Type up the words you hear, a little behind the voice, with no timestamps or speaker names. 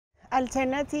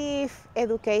Alternative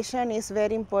education is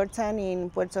very important in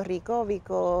Puerto Rico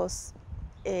because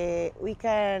we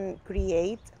can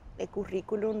create a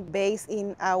curriculum based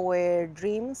in our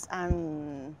dreams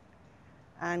and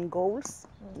goals.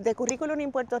 The curriculum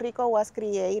in Puerto Rico was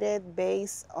created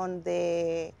based on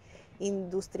the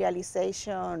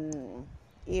industrialization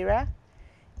era,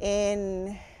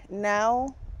 and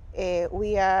now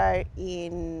we are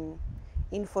in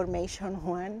information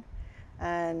one,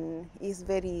 and it's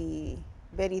very,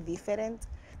 very different.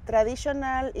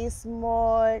 Traditional is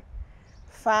more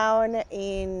found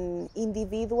in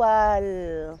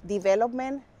individual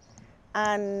development,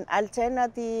 and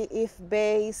alternative is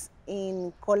based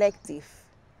in collective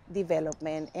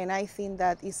development, and I think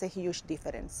that is a huge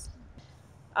difference.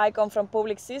 I come from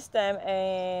public system,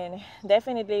 and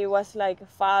definitely it was like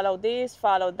follow this,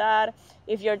 follow that.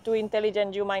 If you're too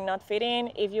intelligent, you might not fit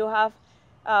in. If you have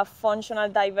functional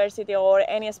diversity or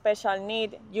any special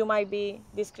need, you might be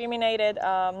discriminated.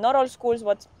 Not all schools,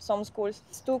 but some schools.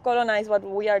 It's too colonized what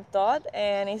we are taught,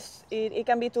 and it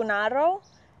can be too narrow.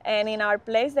 And in our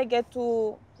place, they get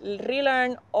to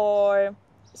relearn or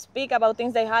speak about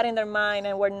things they had in their mind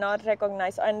and were not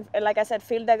recognized. And like I said,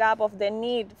 fill the gap of the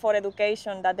need for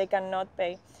education that they cannot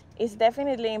pay. It's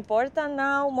definitely important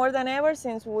now more than ever,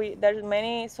 since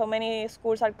so many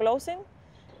schools are closing.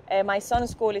 My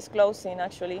son's school is closing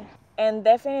actually, and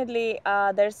definitely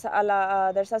there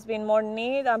has been more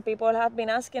need, and people have been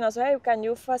asking us, hey, can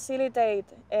you facilitate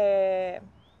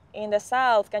in the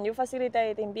south? Can you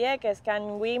facilitate in Vieques?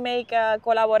 Can we make a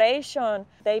collaboration?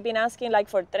 They've been asking like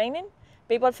for training.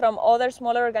 People from other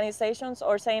smaller organizations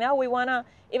or saying, oh, we wanna,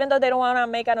 even though they don't wanna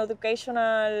make an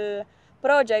educational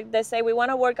project, they say we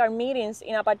wanna work our meetings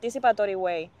in a participatory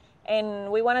way.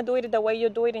 And we want to do it the way you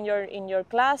do it in your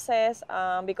classes,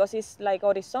 because it's like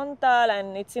horizontal,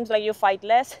 and it seems like you fight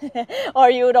less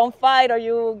or you don't fight, or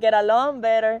you get along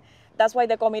better. That's why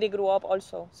the committee grew up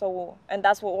also. So, and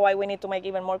that's why we need to make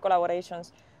even more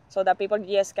collaborations, so that people,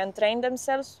 yes, can train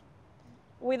themselves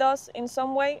with us in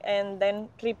some way, and then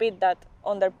repeat that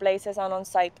on their places and on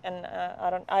site. And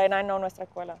I know Nuestra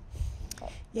Escuela.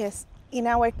 Yes, in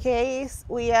our case,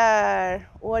 we are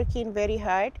working very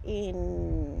hard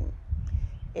in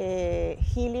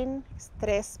healing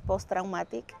stress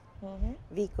post-traumatic,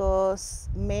 because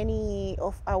many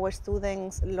of our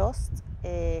students lost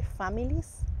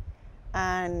families,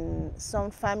 and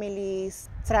some families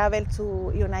traveled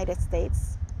to United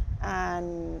States,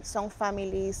 and some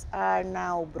families are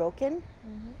now broken,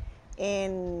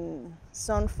 and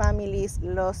some families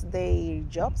lost their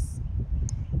jobs,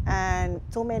 and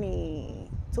too many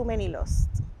lost.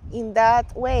 In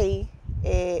that way,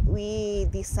 we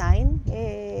design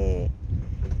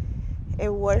a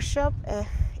workshop.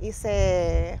 It's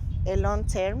a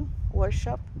long-term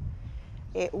workshop,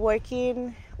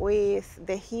 working with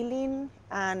the healing,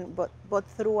 and but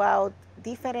throughout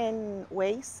different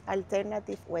ways,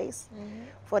 alternative ways.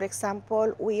 For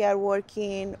example, we are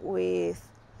working with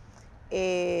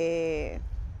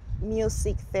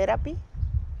music therapy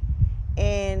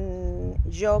and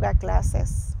yoga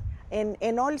classes,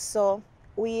 and also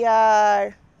we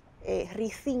are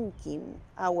rethinking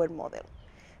our model,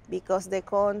 because the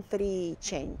country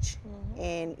changed.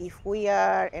 And if we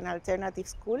are an alternative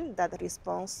school that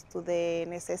responds to the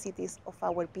necessities of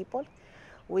our people,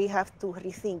 we have to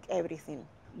rethink everything.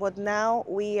 But now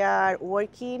we are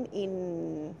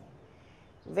working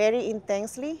very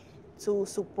intensely to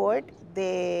support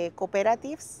the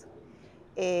cooperatives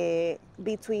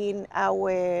between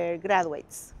our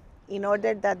graduates, in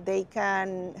order that they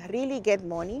can really get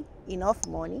money, enough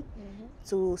money,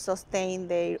 to sustain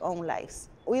their own lives.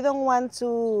 We don't want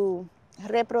to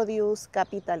reproduce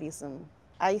capitalism.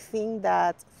 I think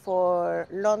that for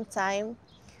a long time,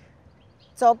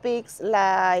 topics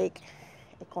like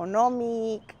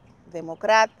economic,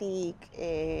 democratic,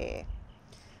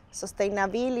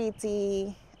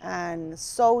 sustainability, and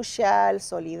social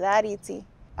solidarity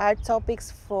are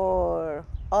topics for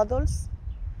adults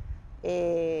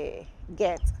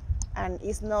get, and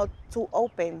it's not too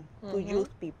open to youth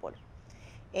people.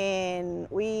 And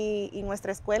we, in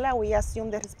Nuestra Escuela, we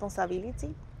assume the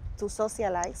responsibility to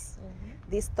socialize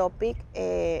this topic,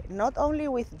 not only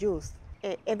with youth.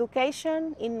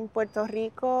 Education in Puerto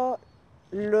Rico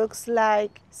looks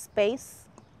like space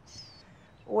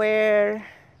where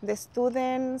the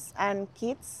students and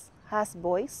kids has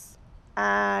voice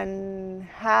and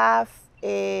have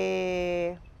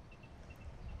a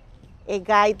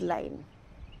guideline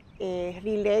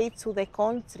relate to the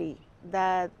country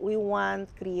that we want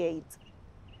to create,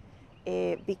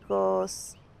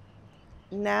 because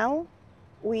now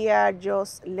we are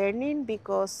just learning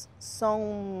because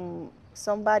some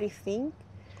somebody think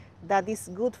that is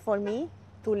good for me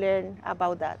to learn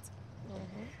about that.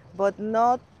 But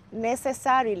not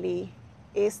necessarily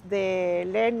is the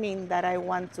learning that I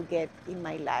want to get in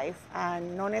my life,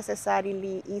 and not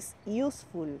necessarily is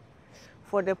useful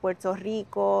for the Puerto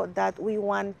Rico that we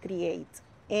want to create.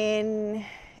 And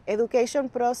education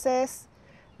process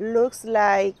looks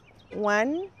like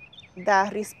one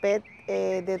that respect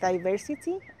the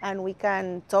diversity, and we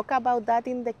can talk about that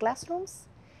in the classrooms.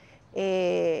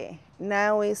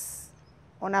 Now is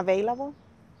unavailable.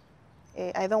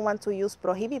 I don't want to use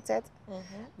prohibited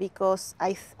because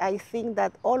I think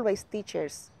that always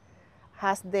teachers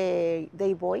has their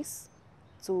voice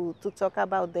to talk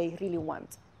about they really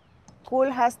want.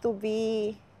 School has to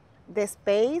be the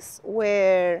space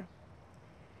where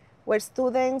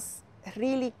students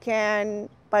really can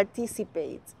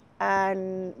participate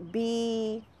and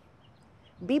be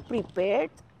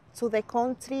prepared to the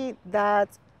country that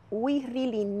we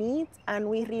really need and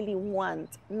we really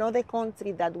want, not the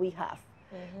country that we have,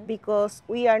 because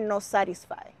we are not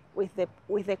satisfied with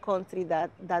the country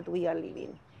that we are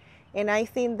living. And I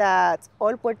think that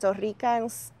all Puerto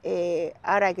Ricans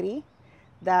are agree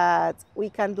that we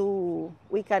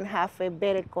can have a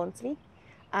better country,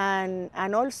 and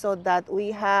also that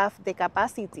we have the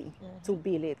capacity to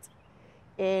build it.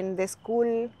 And the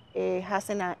school has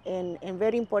a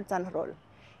very important role.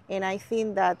 And I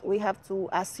think that we have to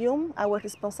assume our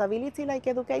responsibility like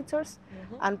educators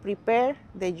and prepare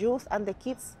the youth and the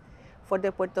kids for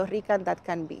the Puerto Rican that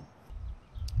can be.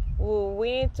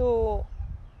 We need to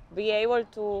be able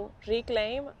to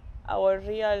reclaim our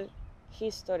real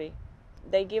history.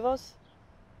 They give us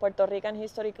Puerto Rican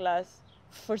history class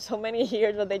for so many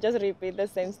years, but they just repeat the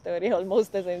same story,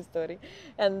 almost the same story.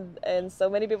 And so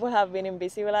many people have been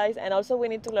invisibilized. And also we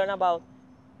need to learn about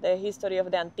the history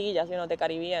of the Antillas, the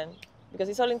Caribbean, because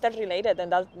it's all interrelated,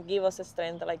 and that gives us a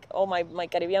strength. Like, oh, my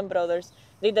Caribbean brothers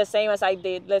did the same as I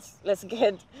did. Let's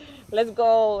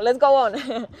go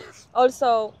on.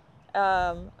 Also,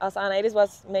 as Yris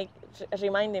was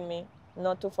reminding me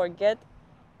not to forget,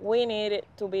 we need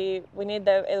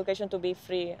the education to be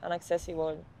free and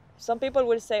accessible. Some people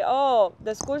will say, oh,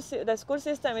 the school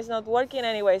system is not working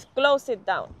anyways, close it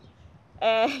down.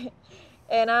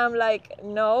 And I'm like,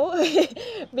 no,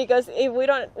 because if we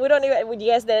don't even,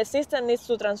 yes, the system needs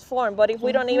to transform, but if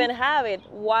we don't even have it,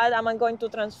 what am I going to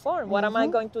transform? What am I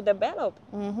going to develop?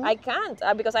 I can't,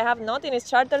 because I have nothing. It's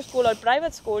charter school or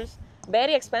private schools,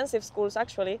 very expensive schools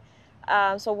actually.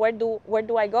 So where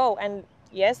do I go? And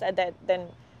yes, then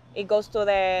it goes to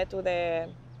the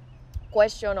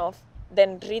question of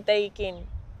then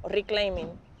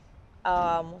reclaiming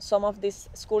some of these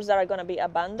schools that are going to be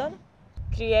abandoned,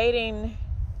 creating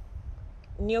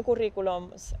new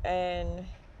curriculums and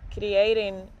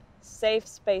creating safe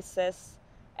spaces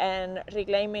and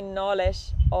reclaiming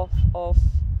knowledge of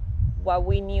what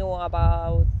we knew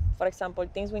about, for example,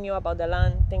 things we knew about the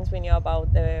land, things we knew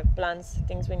about the plants,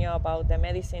 things we knew about the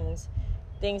medicines,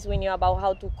 things we knew about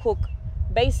how to cook,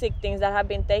 basic things that have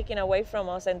been taken away from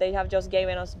us, and they have just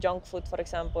given us junk food, for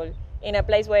example, in a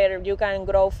place where you can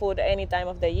grow food any time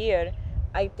of the year.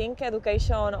 I think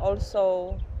education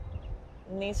also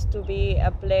needs to be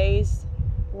a place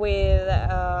with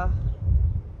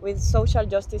social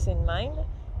justice in mind,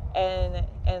 and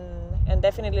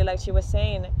definitely, like she was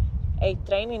saying, a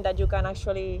training that you can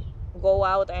actually go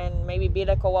out and maybe build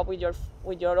a co-op with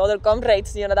your other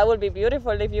comrades. That would be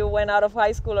beautiful if you went out of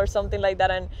high school or something like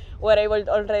that and were able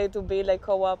already to build a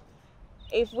co-op.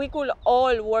 If we could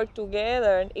all work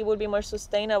together, it would be more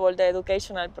sustainable, the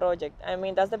educational project. I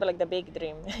mean, that's the big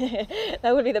dream.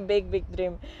 That would be the big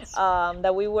dream,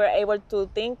 that we were able to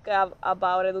think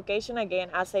about education again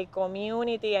as a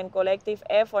community and collective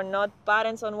effort, not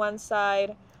parents on one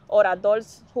side or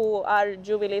adults who are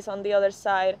jubilees on the other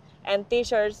side and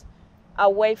teachers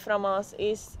away from us.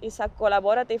 Is a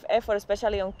collaborative effort,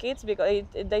 especially on kids, because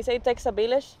they say it takes a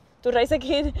village to raise a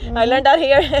kid. I learned that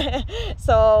here.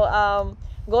 So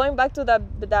going back to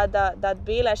that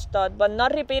village thought, but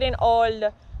not repeating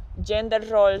all gender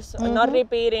roles, not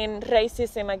repeating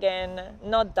racism again,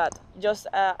 not that. Just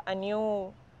a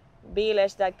new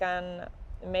village that can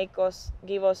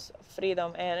give us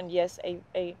freedom, and yes,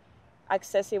 a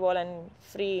accessible and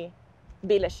free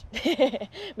village.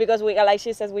 Because we, like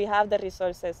she says, we have the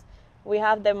resources, we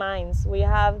have the minds, we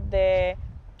have the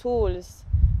tools.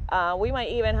 We might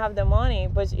even have the money,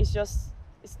 but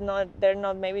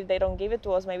maybe they don't give it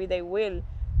to us, maybe they will.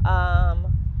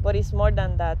 But it's more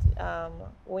than that.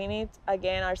 We need,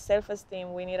 again, our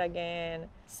self-esteem. We need, again,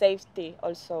 safety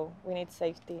also. We need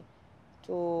safety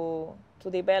to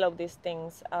develop these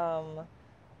things.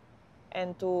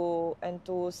 and to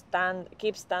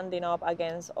keep standing up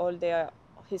against all the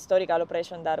historical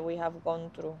oppression that we have gone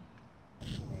through.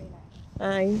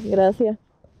 Ay, gracias.